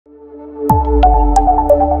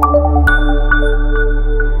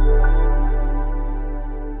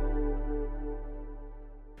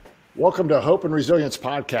Welcome to Hope and Resilience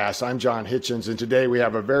Podcast. I'm John Hitchens, and today we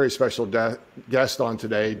have a very special guest on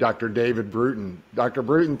today, Dr. David Bruton. Dr.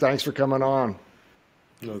 Bruton, thanks for coming on.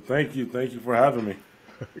 No, thank you. Thank you for having me.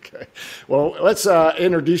 Okay. Well, let's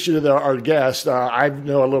introduce you to our guest. I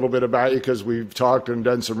know a little bit about you because we've talked and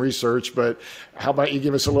done some research, but how about you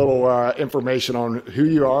give us a little information on who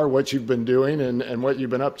you are, what you've been doing, and what you've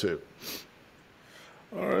been up to?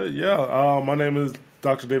 All right. Yeah. My name is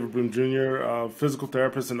Dr. David Bruton Jr., physical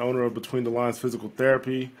therapist and owner of Between the Lines Physical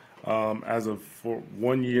Therapy. For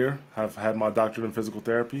 1 year, I've had my doctorate in physical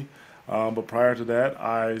therapy. But prior to that,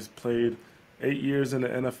 I played 8 years in the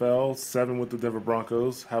NFL, 7 with the Denver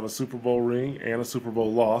Broncos, have a Super Bowl ring and a Super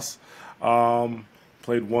Bowl loss.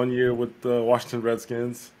 Played 1 year with the Washington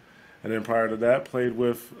Redskins, and then prior to that,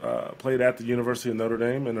 played at the University of Notre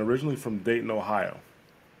Dame, and originally from Dayton, Ohio.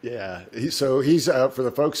 Yeah, so he's for the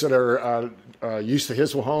folks that are used to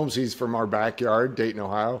his homes. He's from our backyard, Dayton,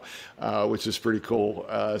 Ohio, which is pretty cool.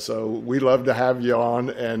 So we love to have you on,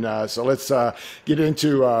 and so let's get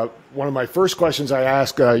into one of my first questions. I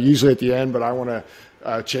ask usually at the end, but I want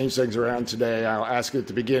to change things around today. I'll ask it at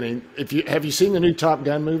the beginning. Have you seen the new Top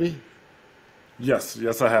Gun movie? Yes,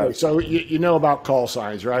 I have. So you know about call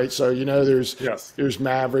signs, right? So you know there's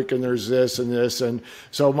Maverick and there's this, and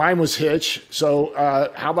so mine was Hitch. So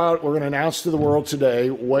how about we're going to announce to the world today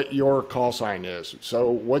what your call sign is? So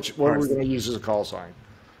what are we going to use as a call sign?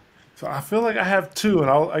 So I feel like I have two, and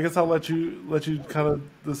I guess I'll let you kind of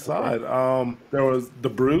decide. There was the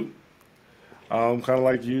Brute, kind of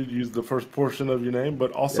like you used the first portion of your name,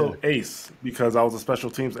 but also Ace, because I was a special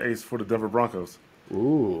teams ace for the Denver Broncos.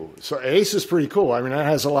 Ooh, so Ace is pretty cool. I mean, that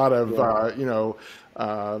has a lot of,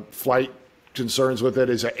 flight concerns with it.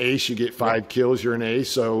 As an ace, you get 5 kills, you're an ace,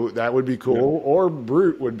 so that would be cool. Yeah. Or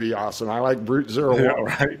Brute would be awesome. I like Brute 01. Yeah,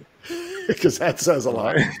 right. Because that says a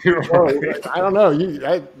lot. Right. I don't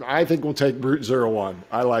know. I think we'll take Brute 01.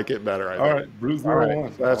 I like it better. All right, Brute 01.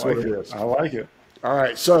 Right. That's what it is. I like it. All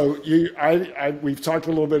right, so we've talked a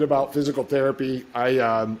little bit about physical therapy.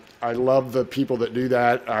 I love the people that do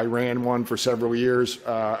that. I ran one for several years,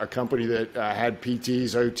 a company that had PTs,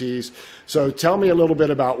 OTs. So tell me a little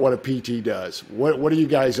bit about what a PT does. What do you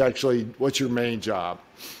guys actually? What's your main job?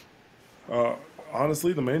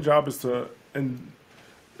 Honestly, the main job is to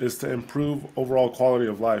improve overall quality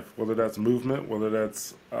of life, whether that's movement, whether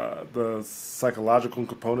that's the psychological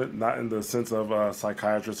component, not in the sense of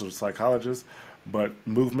psychiatrists or psychologists. But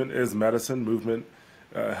movement is medicine. Movement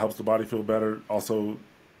helps the body feel better, also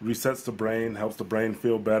resets the brain, helps the brain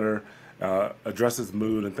feel better, addresses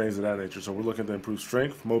mood and things of that nature. So we're looking to improve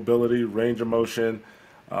strength, mobility, range of motion,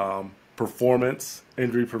 performance,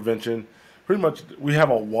 injury prevention. Pretty much we have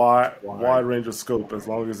a wide range of scope as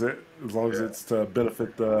long as it's to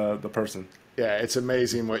benefit the person. Yeah, it's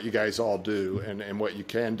amazing what you guys all do and what you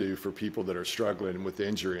can do for people that are struggling with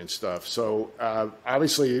injury and stuff. So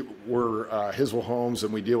obviously we're Hiswell Homes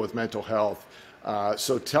and we deal with mental health.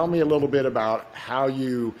 So tell me a little bit about how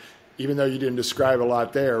you, even though you didn't describe a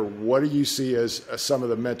lot there, what do you see as some of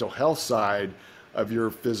the mental health side of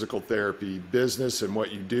your physical therapy business and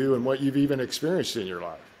what you do and what you've even experienced in your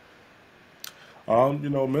life?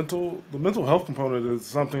 The mental health component is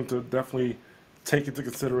something to definitely take into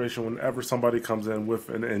consideration whenever somebody comes in with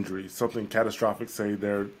an injury, something catastrophic, say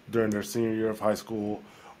they're during their senior year of high school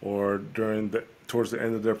or towards the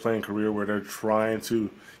end of their playing career where they're trying to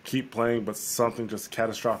keep playing, but something just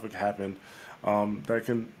catastrophic happened. That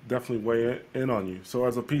can definitely weigh in on you. So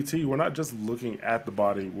as a PT, we're not just looking at the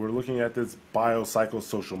body, we're looking at this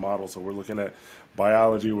biopsychosocial model. So we're looking at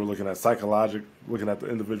biology, we're looking at psychological, looking at the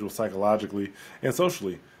individual psychologically and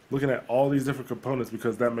socially, looking at all these different components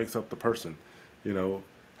because that makes up the person.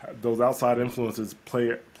 Those outside influences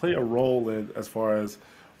play a role in as far as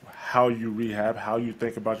how you rehab, how you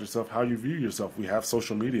think about yourself, how you view yourself. We have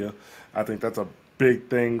social media. I think that's a big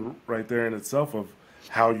thing right there in itself of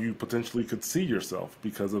how you potentially could see yourself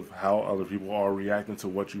because of how other people are reacting to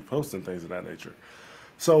what you post and things of that nature.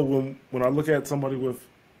 So when I look at somebody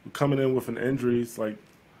coming in with an injury, it's like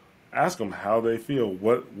ask them how they feel,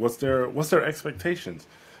 what's their expectations.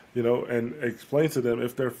 And explain to them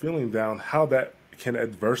if they're feeling down, how that can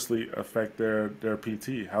adversely affect their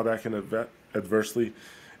PT, how that can adversely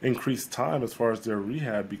increase time as far as their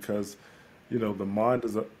rehab because, the mind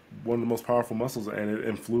is one of the most powerful muscles and it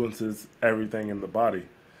influences everything in the body.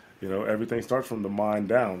 Everything starts from the mind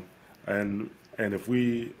down. And if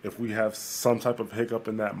we have some type of hiccup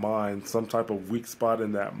in that mind, some type of weak spot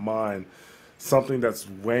in that mind, something that's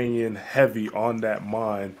weighing in heavy on that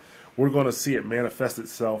mind, we're going to see it manifest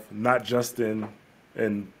itself not just in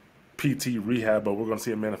PT rehab, but we're going to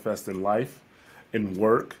see it manifest in life, in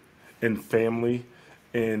work, in family,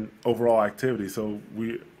 in overall activity. So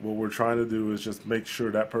what we're trying to do is just make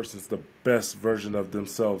sure that person's the best version of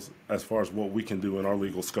themselves as far as what we can do in our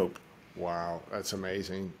legal scope. Wow, that's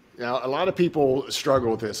amazing. Now, a lot of people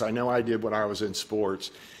struggle with this. I know I did when I was in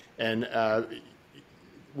sports, and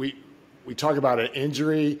we we talk about an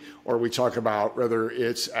injury, or we talk about whether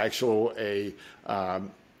it's actual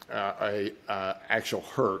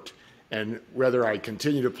hurt, and whether I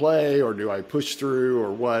continue to play or do I push through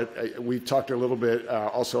or what. We've talked a little bit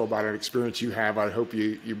also about an experience you have. I hope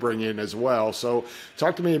you bring in as well. So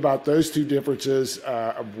talk to me about those two differences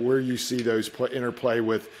of where you see those interplay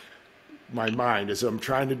with my mind as I'm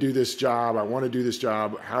trying to do this job. I want to do this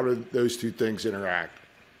job. How do those two things interact?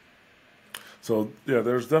 So yeah,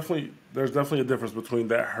 there's definitely a difference between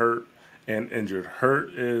that hurt and injured.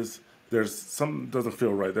 Hurt is there's something doesn't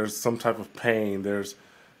feel right. There's some type of pain. There's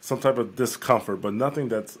some type of discomfort, but nothing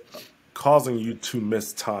that's causing you to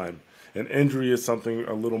miss time. An injury is something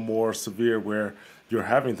a little more severe where you're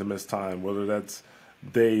having to miss time, whether that's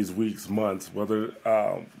days, weeks, months, whether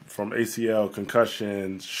from ACL,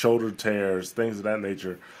 concussion, shoulder tears, things of that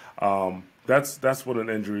nature. That's what an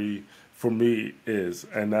injury for me is.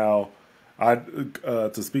 And now,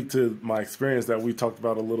 to speak to my experience that we talked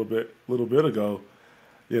about a little bit ago,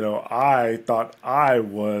 I thought I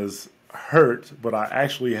was hurt, but I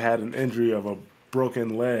actually had an injury of a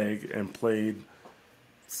broken leg and played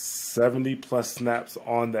 70 plus snaps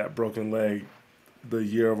on that broken leg the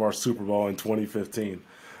year of our Super Bowl in 2015.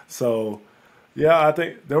 So, yeah, I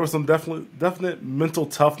think there was some definite mental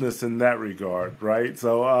toughness in that regard, right?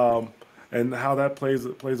 So, and how that plays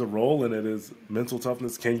a role in it is mental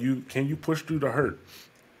toughness. Can you push through the hurt?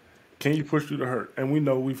 Can you push through the hurt? And we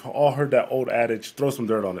know we've all heard that old adage: throw some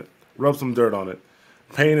dirt on it, rub some dirt on it.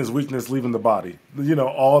 Pain is weakness leaving the body.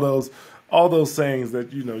 All those sayings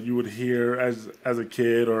that you would hear as a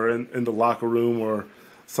kid or in the locker room or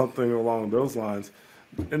something along those lines.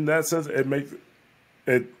 In that sense,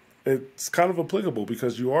 it's kind of applicable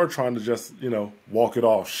because you are trying to just walk it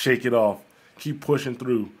off, shake it off, keep pushing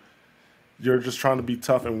through. You're just trying to be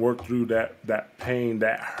tough and work through that pain,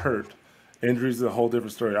 that hurt. Injuries is a whole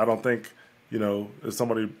different story. I don't think if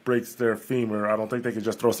somebody breaks their femur, I don't think they can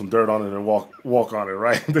just throw some dirt on it and walk on it,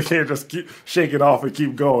 right? They can't just shake it off and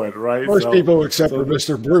keep going, right? Most people, except for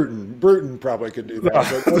Mr. Bruton. Bruton probably could do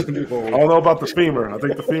that. But most people, I don't know about the femur. I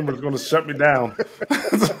think the femur is going to shut me down.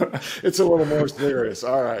 It's a little more serious.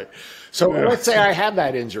 All right. So let's say I have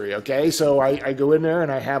that injury, okay? So I go in there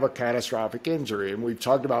and I have a catastrophic injury, and we've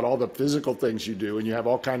talked about all the physical things you do, and you have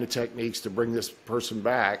all kind of techniques to bring this person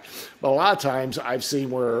back. But a lot of times I've seen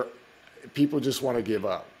where people just want to give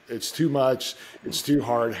up. It's too much. It's too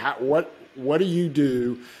hard. What do you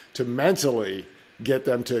do to mentally get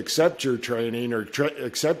them to accept your training or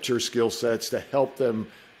accept your skill sets to help them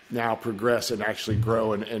now progress and actually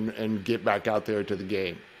grow and get back out there to the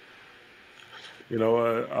game? You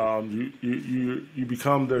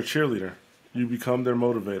become their cheerleader. You become their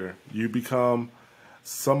motivator. You become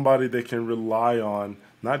somebody they can rely on,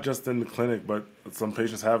 not just in the clinic, but some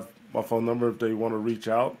patients have my phone number if they want to reach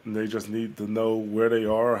out and they just need to know where they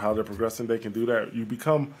are or how they're progressing. They can do that. You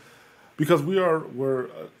become, because we're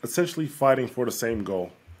essentially fighting for the same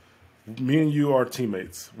goal. Me and you are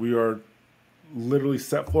teammates. We are literally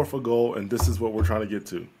set forth a goal, and this is what we're trying to get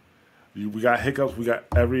to. We got hiccups. We got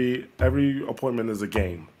every appointment is a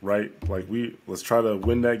game, right? Like let's try to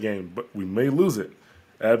win that game, but we may lose it.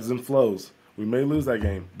 Ebbs and flows. We may lose that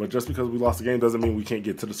game, but just because we lost the game doesn't mean we can't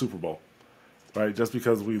get to the Super Bowl, right? Just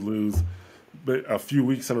because we lose a few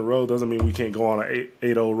weeks in a row doesn't mean we can't go on an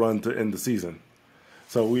 8-0 run to end the season.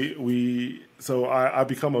 So I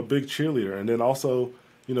become a big cheerleader, and then also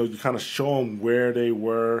you kind of show them where they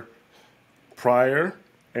were prior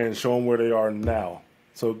and show them where they are now.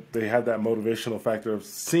 So they have that motivational factor of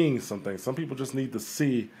seeing something. Some people just need to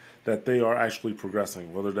see that they are actually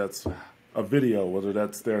progressing, whether that's a video, whether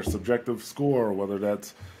that's their subjective score, whether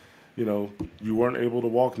that's, you weren't able to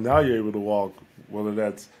walk, now you're able to walk, whether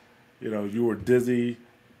that's, you were dizzy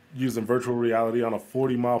using virtual reality on a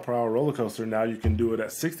 40-mile-per-hour roller coaster, now you can do it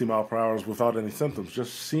at 60 mile per hour without any symptoms.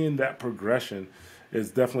 Just seeing that progression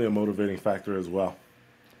is definitely a motivating factor as well.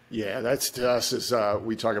 Yeah, that's to us, as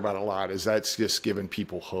we talk about a lot, is that's just giving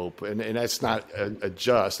people hope. And that's not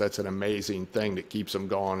that's an amazing thing that keeps them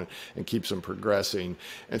going and keeps them progressing.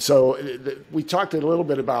 And so we talked a little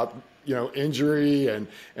bit about, injury and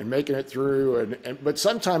making it through. But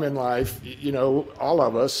sometime in life, all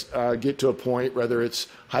of us get to a point, whether it's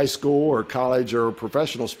high school or college or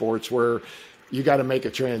professional sports, where you got to make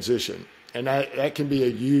a transition. And that can be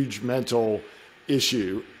a huge mental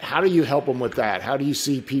issue. How do you help them with that? How do you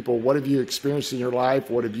see people? What have you experienced in your life?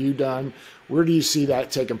 What have you done? Where do you see that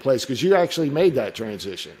taking place? Because you actually made that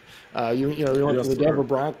transition. You went Yes, from the sir. Denver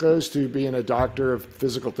Broncos to being a doctor of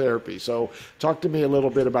physical therapy. So talk to me a little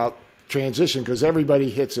bit about transition, because everybody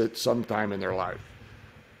hits it sometime in their life.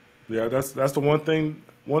 Yeah, that's the one thing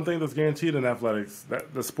that's guaranteed in athletics,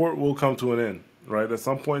 that the sport will come to an end, right? At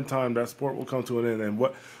some point in time, that sport will come to an end. And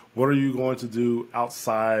what are you going to do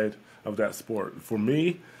outside of that sport? For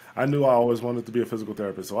me, I knew I always wanted to be a physical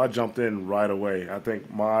therapist, so I jumped in right away. I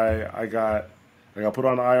think I got put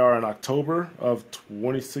on IR in October of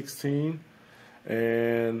 2016,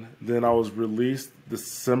 and then I was released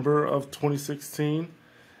December of 2016,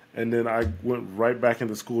 and then I went right back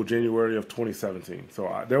into school January of 2017.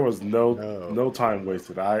 So there was No. no time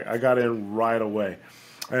wasted. I got in right away.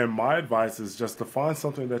 And my advice is just to find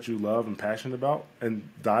something that you love and passionate about and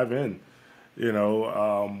dive in.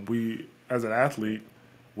 We, as an athlete,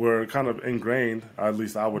 we're kind of ingrained, at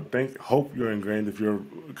least I would think, hope you're ingrained if you're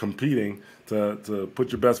competing, to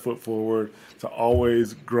put your best foot forward, to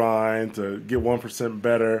always grind, to get 1%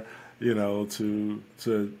 better, to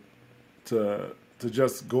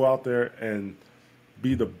just go out there and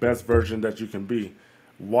be the best version that you can be.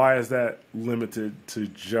 Why is that limited to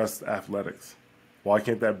just athletics? Why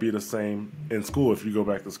can't that be the same in school if you go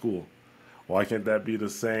back to school? Why can't that be the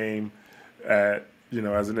same as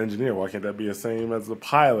an engineer? Why can't that be the same as a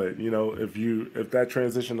pilot? If that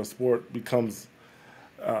transition of sport when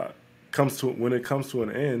it comes to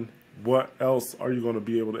an end, what else are you going to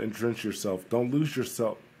be able to entrench yourself? Don't lose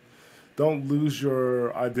yourself. Don't lose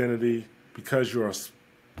your identity because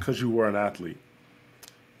you were an athlete.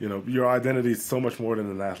 Your identity is so much more than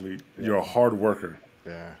an athlete. Yeah. You're a hard worker.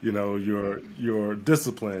 Yeah. You're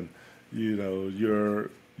disciplined. You're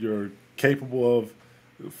capable of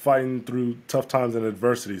fighting through tough times and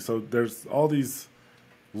adversity. So there's all these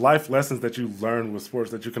life lessons that you learn with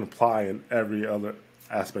sports that you can apply in every other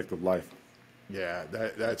aspect of life. Yeah,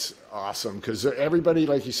 that's awesome, because everybody,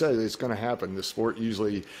 like you said, it's going to happen. The sport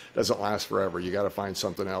usually doesn't last forever. You got to find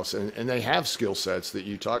something else. And they have skill sets that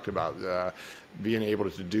you talked about. Being able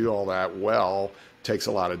to do all that well takes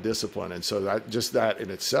a lot of discipline. And so that in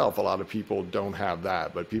itself, a lot of people don't have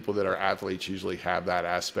that. But people that are athletes usually have that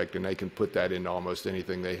aspect, and they can put that into almost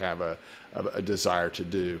anything they have a desire to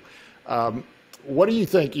do. What do you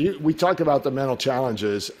think? We talked about the mental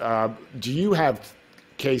challenges. Do you have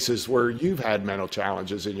cases where you've had mental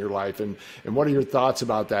challenges in your life, and what are your thoughts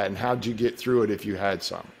about that, and how did you get through it if you had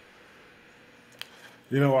some?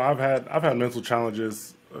 I've had mental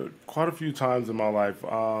challenges quite a few times in my life.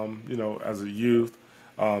 As a youth,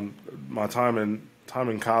 my time in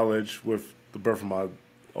college with the birth of my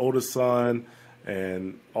oldest son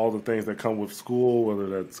and all the things that come with school, whether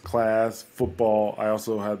that's class, football. I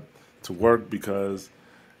also had to work because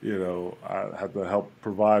I had to help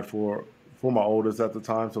provide for my oldest at the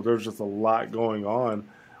time. So there's just a lot going on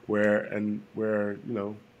where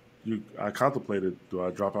I contemplated, do I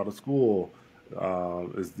drop out of school?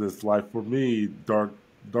 Is this life for me? Dark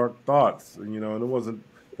thoughts, and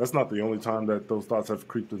that's not the only time that those thoughts have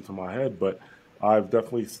creeped into my head, but I've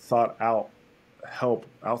definitely sought out help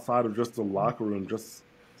outside of just the locker room, just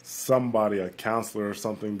somebody, a counselor or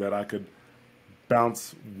something, that I could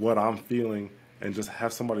bounce what I'm feeling and just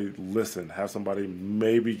have somebody listen, have somebody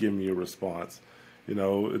maybe give me a response. They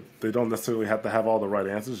don't necessarily have to have all the right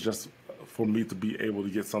answers, just for me to be able to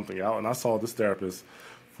get something out. And I saw this therapist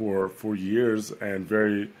for years, and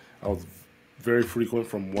I was very frequent,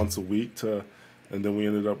 from once a week and then we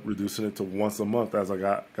ended up reducing it to once a month as I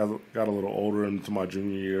got a little older, into my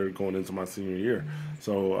junior year, going into my senior year.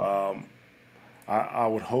 So I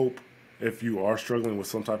would hope, if you are struggling with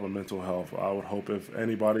some type of mental health, I would hope if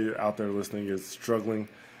anybody out there listening is struggling,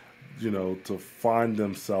 to find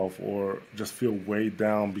themselves or just feel weighed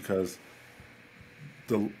down, because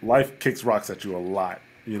the life kicks rocks at you a lot.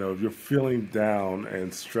 If you're feeling down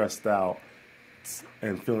and stressed out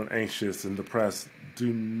and feeling anxious and depressed,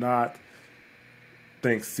 do not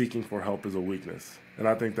think seeking for help is a weakness. And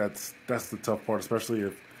I think that's the tough part, especially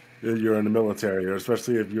if you're in the military, or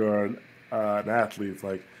especially if you're an athlete. It's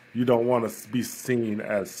like, you don't want to be seen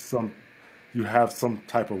as you have some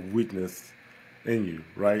type of weakness in you,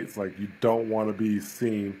 right? It's like, you don't want to be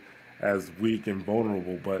seen as weak and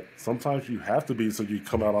vulnerable, but sometimes you have to be, so you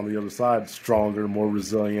come out on the other side stronger, more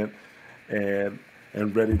resilient, and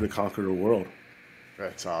ready to conquer the world.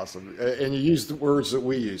 That's awesome. And you use the words that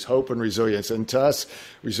we use, hope and resilience. And to us,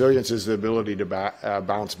 resilience is the ability to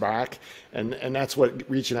bounce back. And that's what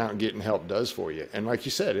reaching out and getting help does for you. And like you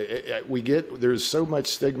said, there's so much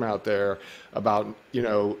stigma out there about,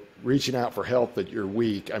 reaching out for help that you're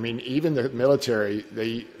weak. I mean, even the military,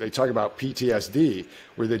 they talk about PTSD,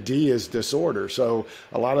 where the D is disorder. So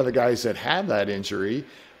a lot of the guys that have that injury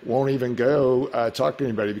won't even go talk to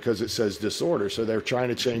anybody because it says disorder. So they're trying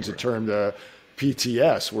to change the term to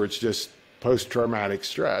PTS, where it's just post-traumatic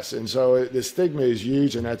stress. And so the stigma is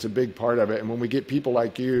huge, and that's a big part of it. And when we get people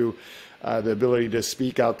like you, the ability to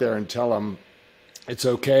speak out there and tell them it's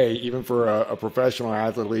okay, even for a professional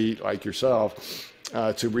athlete like yourself,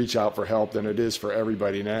 to reach out for help, than it is for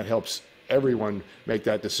everybody. And that helps everyone make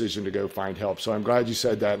that decision to go find help. So I'm glad you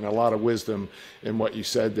said that, and a lot of wisdom in what you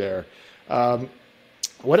said there.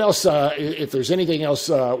 What else, if there's anything else,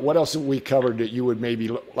 what else have we covered that you would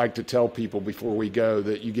maybe like to tell people before we go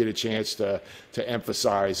that you get a chance to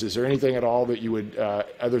emphasize? Is there anything at all that you would,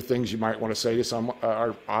 other things you might want to say to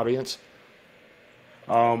our audience?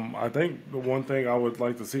 I think the one thing I would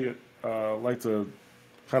like to see, like to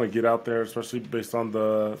kind of get out there, especially based on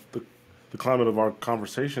the climate of our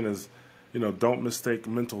conversation, is, don't mistake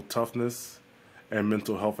mental toughness and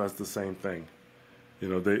mental health as the same thing.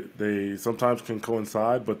 They sometimes can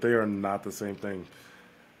coincide, but they are not the same thing.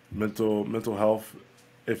 Mental health,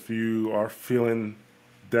 if you are feeling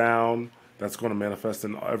down, that's going to manifest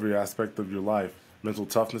in every aspect of your life. Mental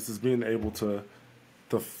toughness is being able to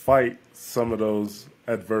fight some of those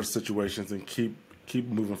adverse situations and keep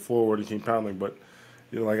moving forward and keep pounding. But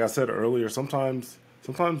like I said earlier, sometimes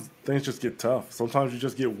things just get tough. Sometimes you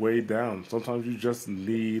just get weighed down. Sometimes you just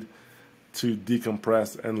need to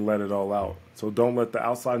decompress and let it all out. So don't let the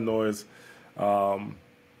outside noise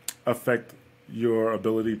affect your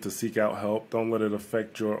ability to seek out help. Don't let it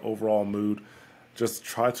affect your overall mood. Just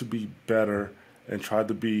try to be better and try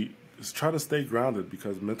to stay grounded,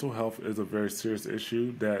 because mental health is a very serious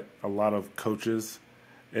issue that a lot of coaches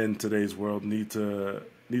in today's world need to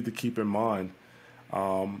keep in mind.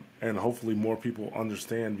 And hopefully more people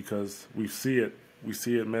understand, because we see it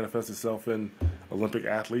manifest itself in Olympic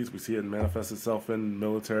athletes. We see it manifest itself in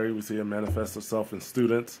military. We see it manifest itself in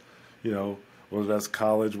students, whether that's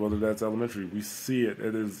college, whether that's elementary. We see it.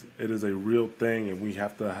 It is a real thing, and we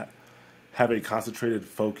have to have a concentrated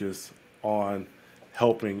focus on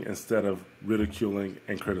helping instead of ridiculing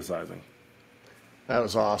and criticizing. That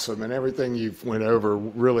was awesome. And everything you've went over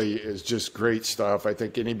really is just great stuff. I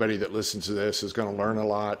think anybody that listens to this is going to learn a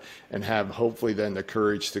lot and have hopefully then the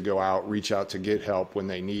courage to go out, reach out to get help when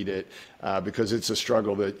they need it, because it's a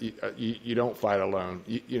struggle that you don't fight alone.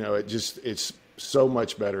 It's so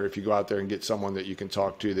much better if you go out there and get someone that you can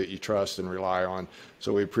talk to, that you trust and rely on.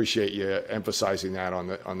 So we appreciate you emphasizing that on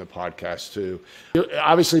the podcast too.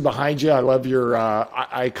 Obviously behind you, I love your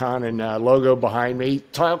icon and logo behind me.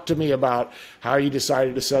 Talk to me about how you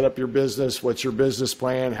decided to set up your business. What's your business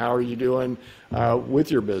plan? How are you doing with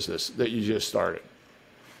your business that you just started?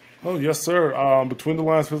 Oh, yes, sir. Between the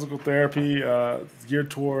Lines Physical Therapy, geared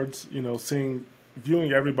towards,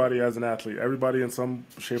 viewing everybody as an athlete. Everybody in some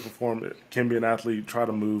shape or form can be an athlete, try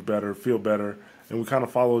to move better, feel better. And we kind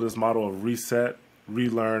of follow this model of reset,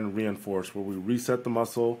 relearn, reinforce, where we reset the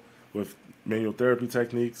muscle with manual therapy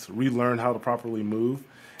techniques, relearn how to properly move.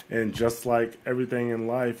 And just like everything in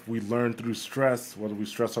life, we learn through stress, whether we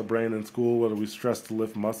stress our brain in school, whether we stress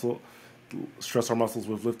our muscles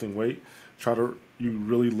with lifting weight. You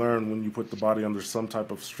really learn when you put the body under some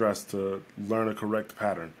type of stress to learn a correct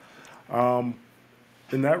pattern.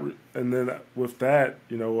 And then with that,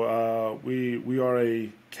 we are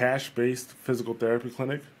a cash-based physical therapy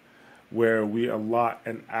clinic where we allot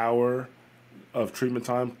an hour of treatment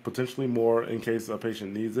time, potentially more in case a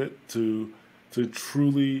patient needs it, to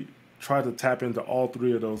truly try to tap into all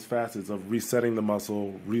three of those facets of resetting the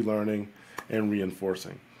muscle, relearning, and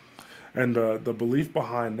reinforcing. And the belief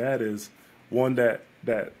behind that is one that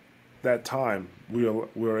time we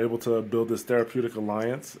were able to build this therapeutic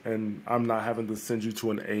alliance, and I'm not having to send you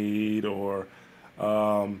to an aide or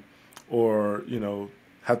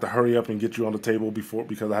have to hurry up and get you on the table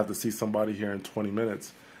because I have to see somebody here in 20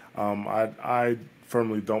 minutes. I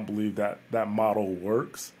firmly don't believe that model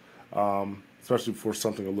works, especially for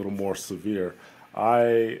something a little more severe.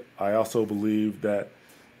 I also believe that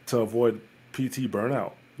to avoid PT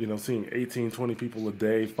burnout, seeing 18, 20 people a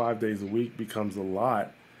day, 5 days a week becomes a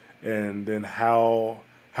lot. And then how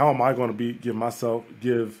am I going to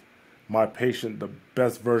give my patient the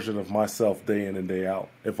best version of myself day in and day out?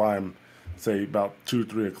 If I'm, say, about 2,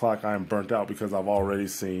 3 o'clock, I'm burnt out because I've already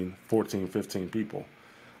seen 14, 15 people.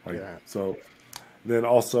 So then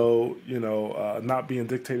also, not being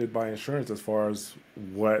dictated by insurance as far as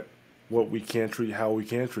what we can treat, how we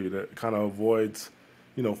can treat it, kind of avoids,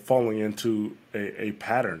 falling into a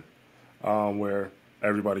pattern where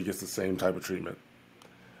everybody gets the same type of treatment.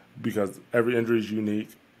 Because every injury is unique,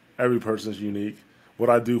 Every person's unique. What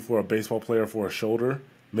I do for a baseball player for a shoulder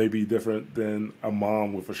may be different than a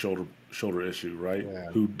mom with a shoulder issue, right? Yeah,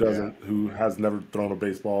 yeah. Who has never thrown a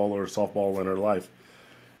baseball or softball in her life.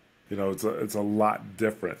 It's a lot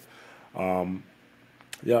different.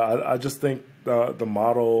 Yeah, I just think the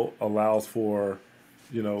model allows for,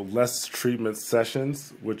 less treatment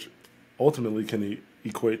sessions, which ultimately can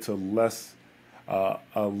equate to less of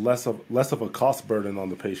a cost burden on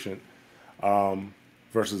the patient,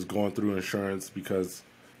 versus going through insurance, because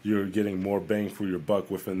you're getting more bang for your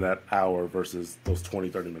buck within that hour versus those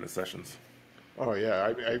 20-30 minute sessions. Oh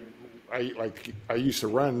yeah, I used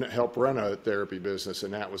to help run a therapy business,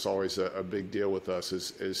 and that was always a big deal with us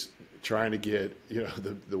is trying to get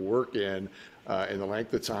the work in the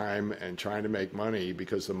length of time and trying to make money,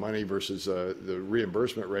 because the money versus the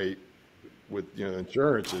reimbursement rate with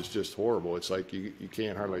insurance is just horrible. It's like you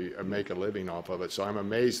can't hardly make a living off of it. So I'm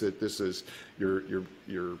amazed that this is your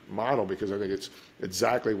model, because I think it's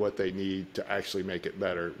exactly what they need to actually make it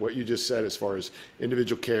better. What you just said as far as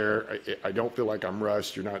individual care, I don't feel like I'm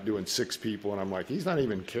rushed. You're not doing 6 people and I'm like, he's not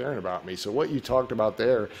even caring about me. So what you talked about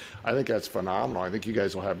there, I think that's phenomenal. I think you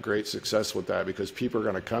guys will have great success with that, because people are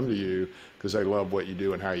going to come to you because they love what you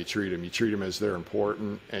do and how you treat them. You treat them as they're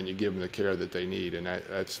important, and you give them the care that they need, and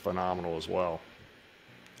that's phenomenal as well.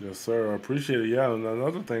 Yes, sir. I appreciate it. Yeah, and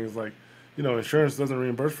another thing is, like, insurance doesn't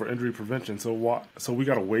reimburse for injury prevention. So we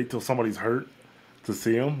got to wait till somebody's hurt to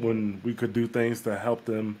see them, when we could do things to help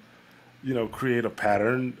them, create a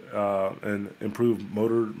pattern, and improve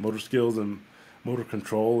motor skills and motor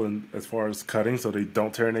control, and as far as cutting, so they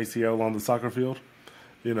don't tear an ACL on the soccer field,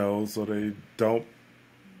 so they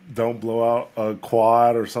don't blow out a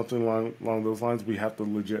quad or something along those lines. We have to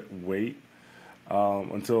legit wait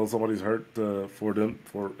until somebody's hurt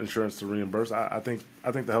for insurance to reimburse. I think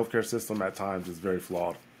the healthcare system at times is very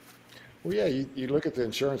flawed. Well, yeah, you look at the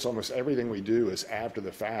insurance, almost everything we do is after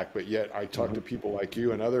the fact, but yet I talk to people like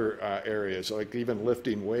you in other areas, like even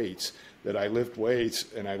lifting weights, that I lift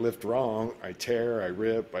weights and I lift wrong, I tear, I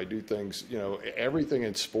rip, I do things, everything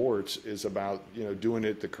in sports is about, doing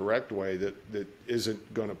it the correct way that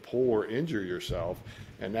isn't going to pull or injure yourself.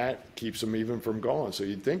 And that keeps them even from going. So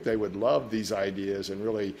you'd think they would love these ideas and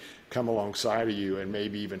really come alongside of you and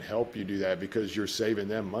maybe even help you do that, because you're saving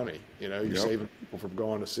them money. You're Yep. saving people from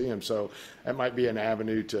going to see them. So that might be an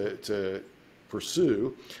avenue to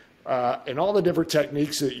pursue. And all the different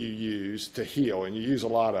techniques that you use to heal, and you use a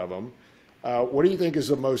lot of them. What do you think is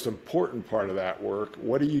the most important part of that work?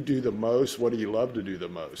 What do you do the most? What do you love to do the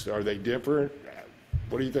most? Are they different?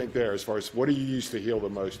 What do you think there, as far as what do you use to heal the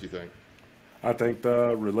most, do you think? I think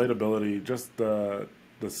the relatability, just the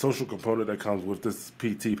social component that comes with this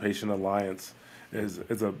PT patient alliance, is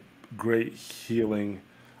a great healing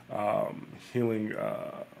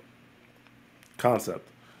concept.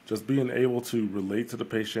 Just being able to relate to the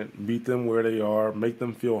patient, meet them where they are, make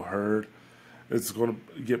them feel heard. It's going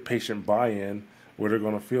to get patient buy-in, where they're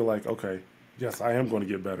going to feel like, okay, yes, I am going to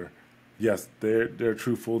get better. Yes, they're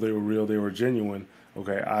truthful, they were real, they were genuine.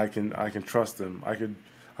 Okay, I can trust them. I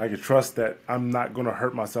could trust that I'm not going to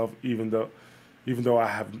hurt myself, even though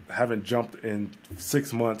I haven't jumped in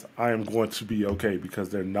 6 months. I am going to be okay, because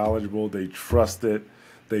they're knowledgeable. They trust it.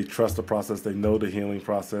 They trust the process. They know the healing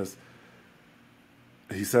process.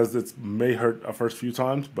 He says it may hurt the first few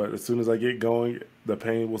times, but as soon as I get going, the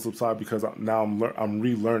pain will subside, because now I'm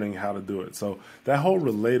relearning how to do it. So that whole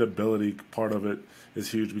relatability part of it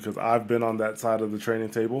is huge, because I've been on that side of the training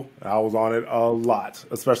table. I was on it a lot,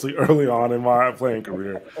 especially early on in my playing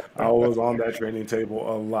career. I was on that training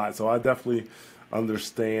table a lot. So I definitely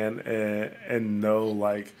understand and know,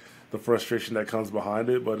 like, the frustration that comes behind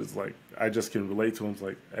it, but it's like I just can relate to him. It's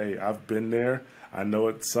like, hey, I've been there. I know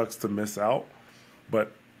it sucks to miss out,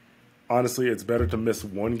 but honestly, it's better to miss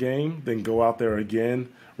one game than go out there again,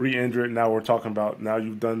 re-injure it. Now we're talking about, now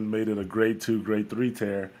you've made it a grade 2, grade 3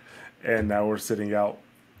 tear, and now we're sitting out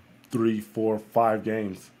 3, 4, 5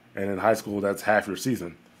 games. And in high school, that's half your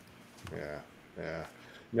season. Yeah, yeah.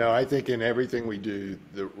 No, I think in everything we do,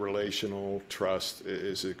 the relational trust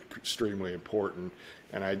is extremely important.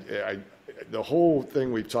 And the whole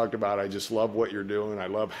thing we've talked about, I just love what you're doing. I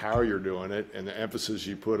love how you're doing it and the emphasis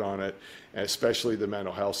you put on it, and especially the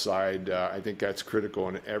mental health side. I think that's critical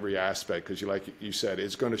in every aspect, because like you said,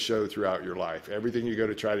 it's going to show throughout your life. Everything you go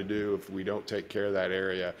to try to do, if we don't take care of that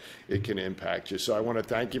area, it can impact you. So I want to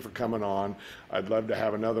thank you for coming on. I'd love to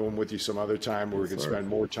have another one with you some other time where we can spend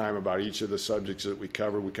more time about each of the subjects that we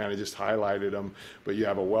covered. We kind of just highlighted them, but you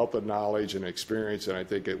have a wealth of knowledge and experience, and I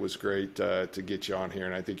think it was great to get you on here,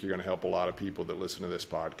 and I think you're going to help a lot of people that listen to this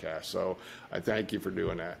podcast. So I thank you for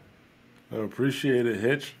doing that. I appreciate it,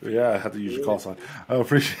 Hitch. Yeah, I have to use your call sign. I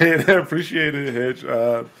appreciate it. Appreciate it, Hitch.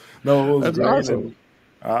 No, it was That's great, and awesome.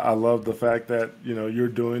 I love the fact that you're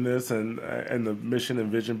doing this and the mission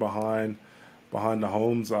and vision behind the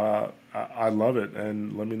homes. I love it,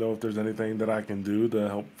 and let me know if there's anything that I can do to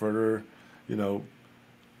help further, you know,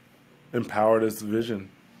 empower this vision.